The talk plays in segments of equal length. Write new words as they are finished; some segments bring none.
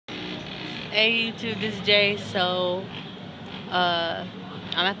Hey YouTube, this is Jay. So, I'm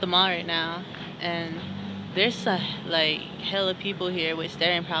at the mall right now, and there's like hella people here with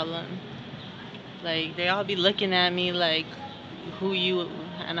staring problem. Like they all be looking at me like, "Who you?"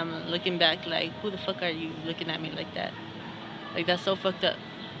 And I'm looking back like, "Who the fuck are you looking at me like that?" Like that's so fucked up.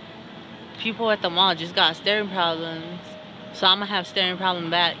 People at the mall just got staring problems, so I'm gonna have staring problem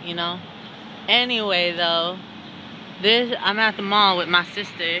back, you know. Anyway, though, this I'm at the mall with my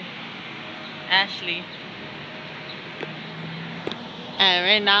sister, Ashley. And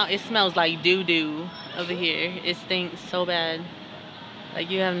right now it smells like doo-doo over here. It stinks so bad. Like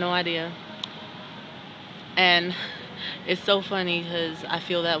you have no idea. And it's so funny because I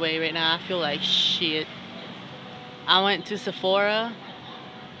feel that way right now. I feel like shit. I went to Sephora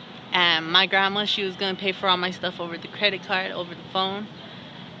and my grandma, she was gonna pay for all my stuff over the credit card, over the phone.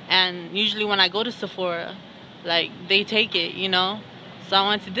 And usually when I go to Sephora, like they take it, you know? So I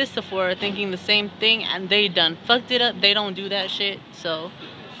went to this Sephora thinking the same thing, and they done fucked it up. They don't do that shit. So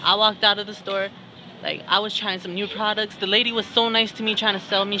I walked out of the store like I was trying some new products. The lady was so nice to me, trying to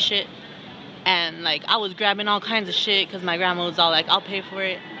sell me shit, and like I was grabbing all kinds of shit because my grandma was all like, I'll pay for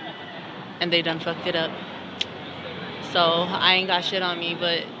it, and they done fucked it up. So I ain't got shit on me.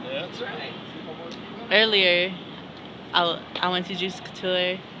 But earlier I went to Juice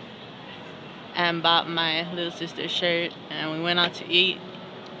Couture and bought my little sister's shirt, and we went out to eat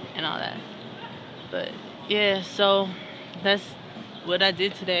and all that. But yeah, so that's what I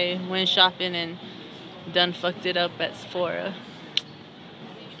did today. Went shopping and done fucked it up at Sephora.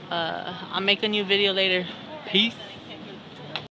 I'll make a new video later. Peace.